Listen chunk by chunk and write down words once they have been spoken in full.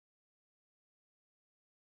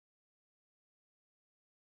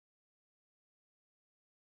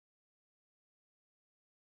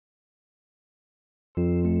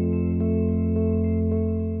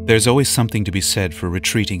There's always something to be said for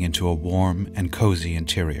retreating into a warm and cozy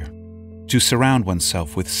interior, to surround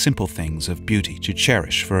oneself with simple things of beauty to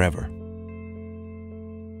cherish forever.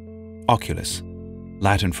 Oculus,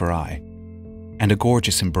 Latin for eye, and a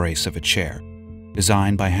gorgeous embrace of a chair,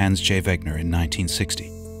 designed by Hans J. Wegner in 1960.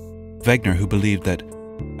 Wegner, who believed that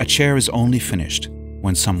a chair is only finished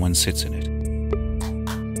when someone sits in it.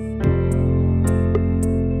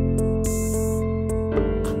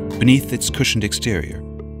 Beneath its cushioned exterior,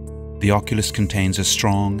 the Oculus contains a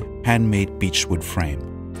strong, handmade beechwood frame.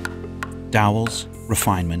 Dowels,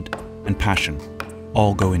 refinement, and passion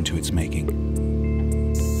all go into its making.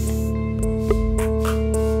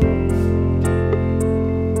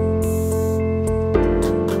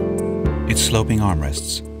 Its sloping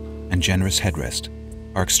armrests and generous headrest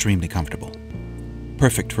are extremely comfortable,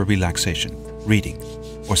 perfect for relaxation, reading,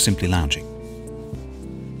 or simply lounging.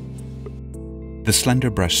 The slender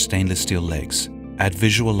brushed stainless steel legs add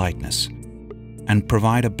visual lightness and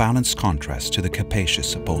provide a balanced contrast to the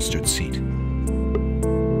capacious upholstered seat.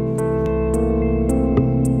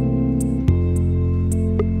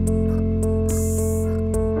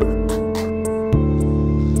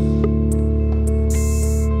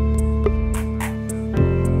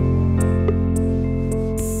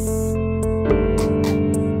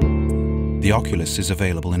 The Oculus is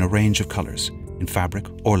available in a range of colors, in fabric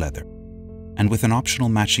or leather, and with an optional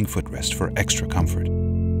matching footrest for extra comfort.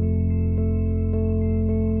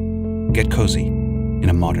 Get cozy in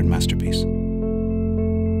a modern masterpiece.